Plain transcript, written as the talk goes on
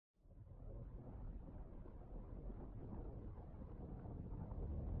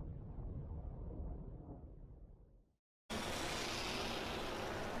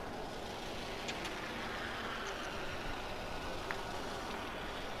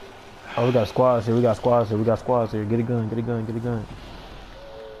Oh, we got squads here. We got squads here. We got squads here. Get a gun. Get a gun. Get a gun.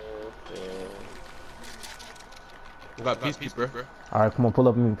 We got peacekeeper. All right, come on. Pull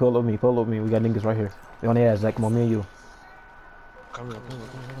up with me. Pull up with me. Pull up with me. We got niggas right here. We on the ass, Zach. Come on, me and you. Come on.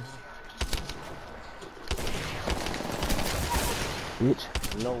 Bitch.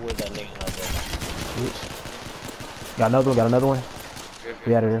 No way that nigga out there. Bitch. Got another one. Got another one.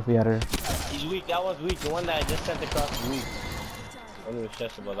 We out of here. We out of here. He's weak. That one's weak. The one that I just sent across is weak. I'm gonna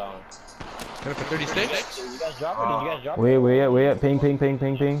stress about that one. Going for 36? Did you guys drop it? Did you guys drop it? Wait. Ping. Ping.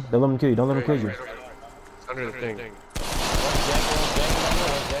 Don't let them kill you. Don't let them kill you. Under the thing.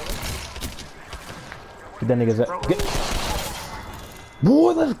 Get that nigga Zach. Get.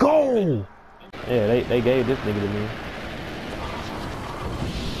 Boy, let's go. Yeah, they gave this nigga to me.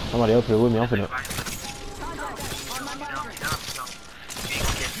 Somebody else here with me. I'm finna.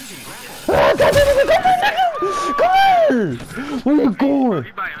 Come here! Where you going?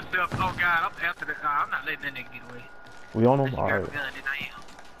 He by himself. Oh God, I'm after the. I'm not letting that nigga get away. We on him? Alright.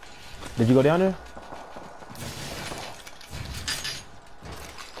 Did you go down there?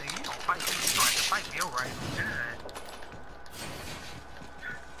 Hey, you don't fight me. You trying to fight me, alright?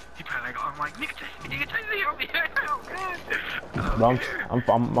 He probably like, I'm like, nigga, chase me over here. Oh God. Bro,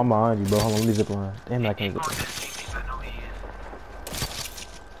 I'm behind you, bro. Hold on, let me zip line. Damn, I can't zip.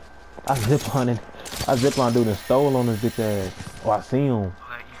 I zip line dude and stole on his bitch ass. Oh, I see him.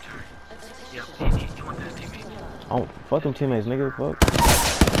 Oh, fuck them teammates, nigga. Fuck.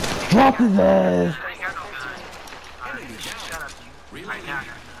 Drop his ass.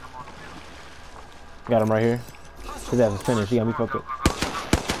 Got him right here. His ass is finished. He got me fucked up.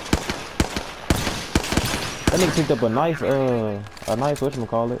 That nigga picked up a nice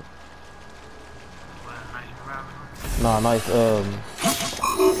whatchamacallit. Nah, nice,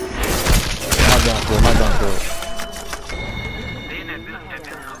 not down for it.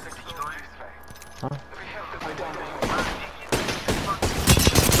 Huh?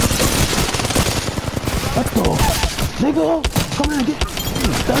 What the? Nigga, come here and get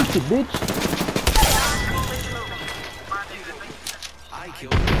thirsty, bitch. I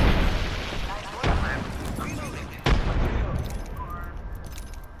killed him.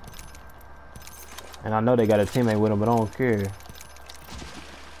 And I know they got a teammate with him, but I don't care.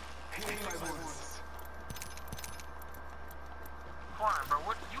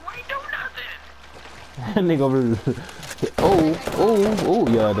 That nigga over there. Oh,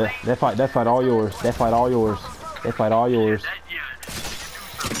 yeah, that fight all yours. That fight all yours.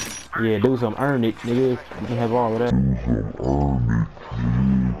 Yeah, do some earn it, nigga. You can have all of that.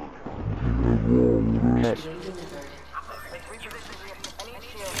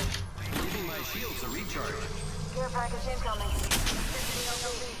 Giving my shields a recharge. Care package incoming.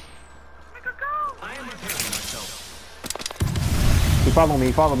 I am repairing myself. He follow me. I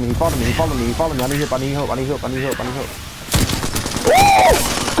need help. Woo!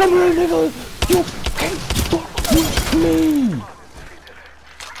 Come here, nigga. You can't fuck with me.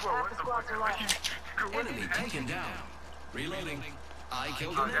 Enemy taken down. Reloading. I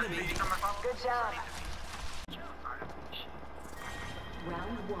killed an enemy. Good job.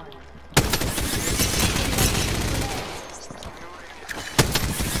 Round one.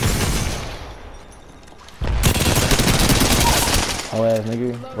 Oh ass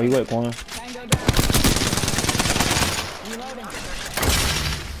nigga. Where you at, Quan?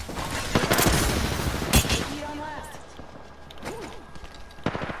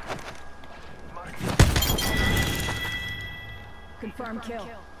 Confirm kill.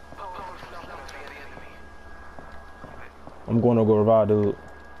 I'm going to go revive, dude.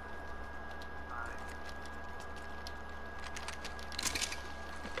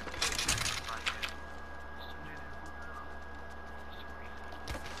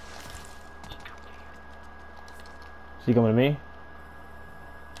 She coming to me?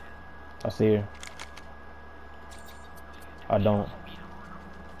 I see her. I don't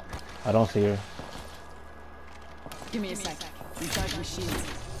see her. Give me a sec. Recharge machines.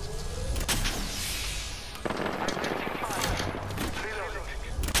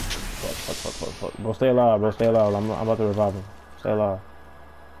 Fuck. Bro, stay alive, I'm about to revive him. Stay alive.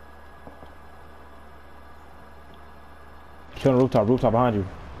 Kill on the rooftop behind you.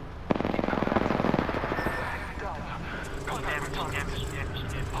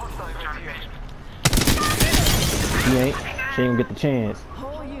 She ain't gonna get the chance.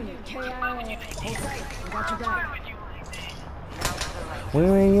 Whole unit, KIA. Hold tight. I got your back. Where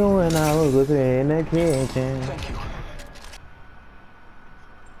were you when I was looking in the kitchen?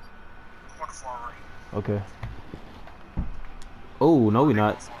 Okay. Oh, no we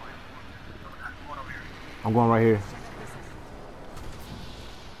not. I'm going right here.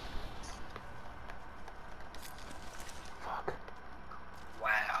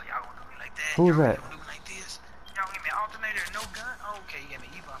 Who's that? Like this. Y'all give me an alternator and no gun? Oh, okay, you got me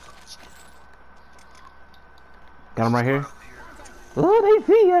Eva for this shit. Got him right here. Oh, they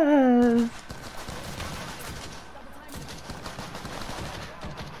see us.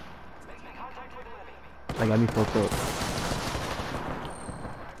 They got me fucked up.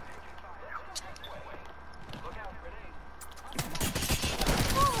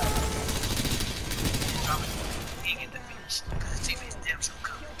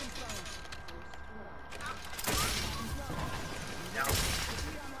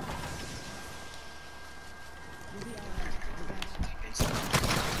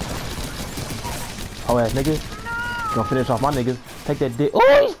 Oh ass nigga. Gonna finish off my niggas. Take that dick. Oh,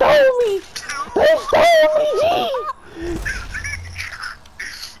 he stole me! He stole me!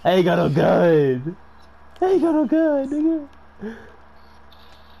 I ain't got no gun. I ain't got no gun, nigga.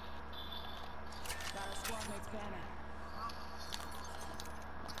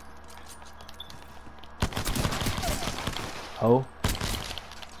 Oh.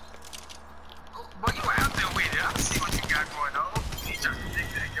 Boy, you out there with it. I see what you got going on. You trying to dig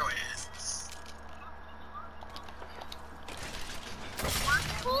that your ass.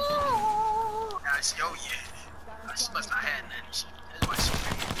 Oh yeah. She must not have nothing. That's why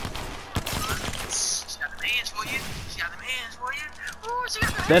she got them hands for you. She got them hands for you. Oh, she got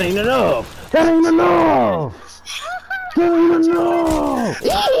them hands. That ain't enough. That ain't enough. That ain't enough.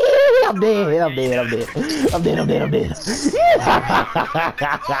 I'm dead. I'm dead. I'm dead. I'm dead. I'm dead. I'm dead.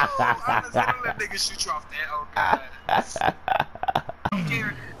 Let niggas shoot you off there. Okay.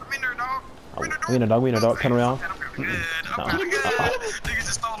 I'm in there, dog. We in the dog. We in the dog. Turn around. I'm good. I'm good. Niggas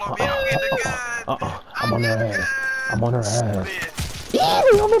just stole on me. I'm getting the gun. I'm on their ass. I'm on their ass. Yeah,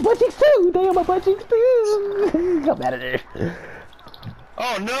 they on my butt cheeks too. They on my butt cheeks too. Come out of there.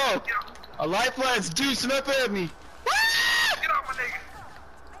 Oh no! A lifeline's juicing up at me. Get off my nigga.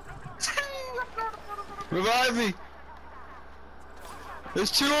 Revive me.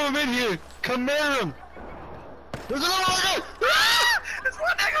 There's two of them in here. Come near them. There's another one. It's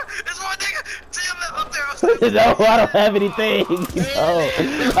one nigga. It's one nigga. Damn, up there. No, I don't have anything. No,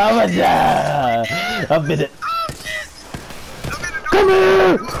 I'm a die. I'm in it. Come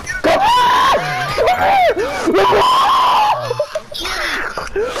here! Come here!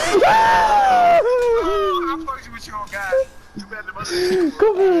 I'm fucking with you on God.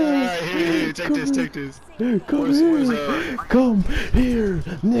 Come here! Alright, here, take this, take this. Come here! Come here,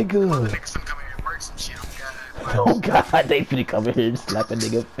 nigga! Niggas finna come here and work some shit on God. Oh God, they finna come in here and slap a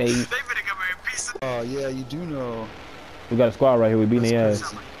nigga face. They finna come here and piece of. Oh yeah, you do know. We got a squad right here. We beating their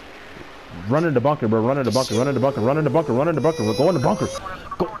ass. Run in the bunker, bro. Run in the bunker. Run in the bunker. Run in the bunker. Run in the bunker. We're going in the bunker.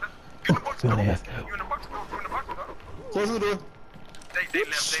 Go. Go in the ass. You in the bunker, bro. You in the bunker, bro. Close the door. They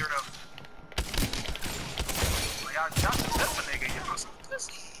left. They were up. Y'all just left a nigga. You know some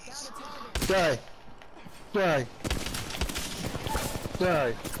pussies. Die. Die.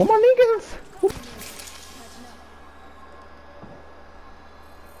 Die. Where my niggas?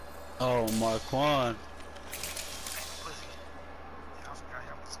 Oh, Marquand.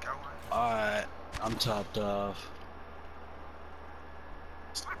 Alright, I'm topped off.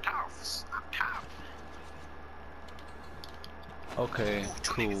 Slapped off. Slapped off. Okay,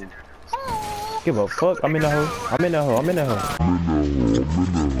 cool. Give a fuck. I'm in the hole. I'm in the hole. I'm in the hole.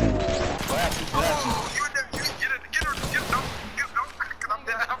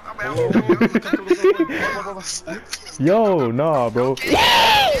 Yo, nah, bro.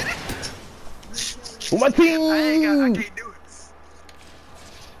 With my team. I can't do it.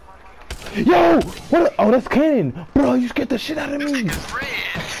 Yo, what? Oh, that's Cannon, bro. You scared the shit out of me. Niggas red.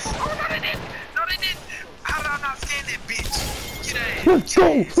 Oh, no, they didn't. No, they didn't. How did I not scan that bitch? Get that. Let's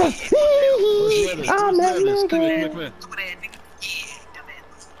go. Let's. I'm that nigga. Stupid ass nigga. Yeah,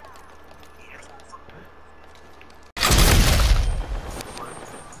 dumbass.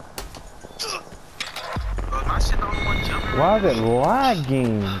 Bro, my shit the only one jumping. Why is it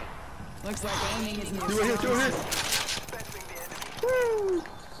lagging? Looks like aiming is near. Do it here, do it here.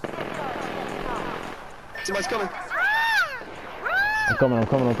 Somebody's coming. I'm coming. I'm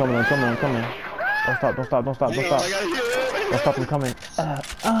coming. I'm coming. I'm coming. I'm coming. Don't stop. Don't stop. Don't stop. Don't stop. I got it. Don't stop. I'm coming.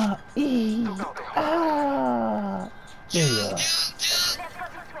 Yeah.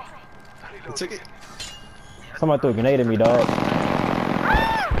 Take it. Somebody threw a grenade at me, dog.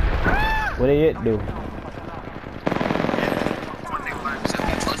 What did it do?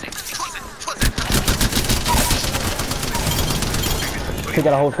 Still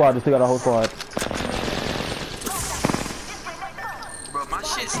got a whole squad. Still got a whole squad. Bro, my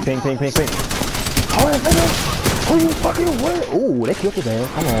shit's Ping, ping, ping, ping. Oh, that nigga. Oh, you fucking what? Ooh, they killed his ass.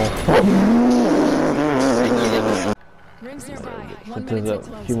 Come on. Rings nearby. 1 Sometimes minute a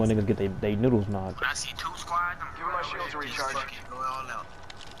till few more close. niggas get they noodles knocked. When I see 2 squads, I'm Give me my shield to recharge. Go all out.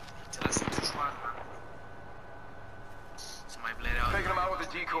 Till I see 2 squads, man. Somebody bled out. Taking them out with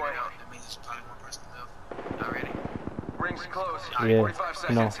a decoy. That means it's probably one person left. Already. Rings close. Yeah, 45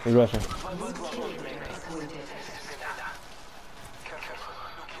 no, seconds. we rushing.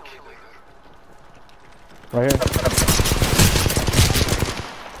 Right here.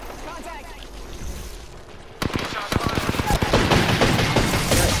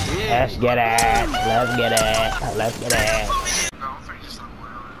 Let's get it. Let's get it. Let's get it. No, I'm pretty just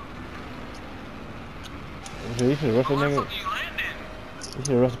You should rush the nigga. you landing? You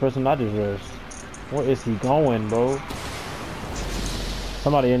should rush the person I just rushed. Where is he going, bro?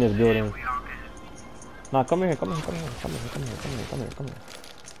 Somebody in this building. We all good. Nah, come here, come here, come here, come here, come here, come here, come here, come here.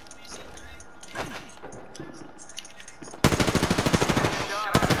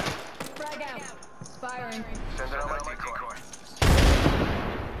 Frag out. Firing. Send it on my decoy.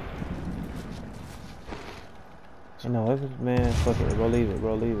 You know, man, fuck it, bro, leave it,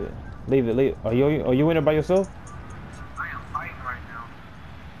 bro, leave it. Leave it, leave it. Are you in there by yourself? I am fighting right now.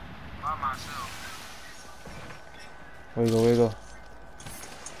 By myself. Where you go, where you go?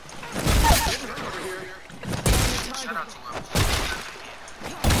 Shout out to him.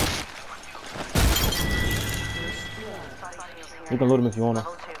 You can loot him if you wanna.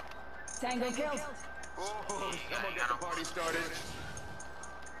 Tango kills. Someone get the party started.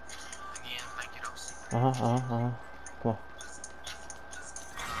 Again, thank you, though. Come on.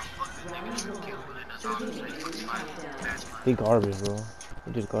 He garbage, bro.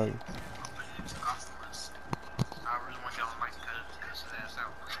 He just garbage. I really want y'all to like his ass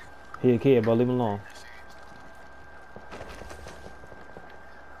out. He a kid, bro. Leave him alone.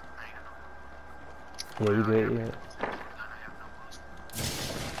 Yeah, you good, yeah.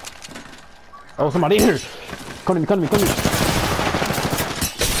 Oh, somebody in here! Come to me, come to me, come to me!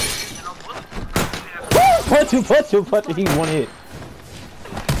 Punch him, punch him, punch him! He one hit.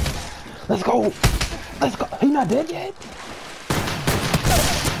 Let's go! Let's go! He not dead yet?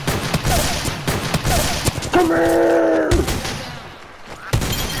 Come here!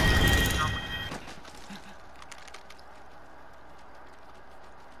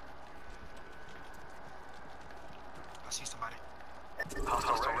 I see somebody.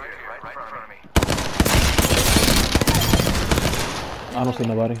 Hostile right in front of me. I don't see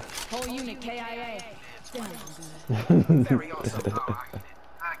nobody. Whole unit KIA. Very awesome.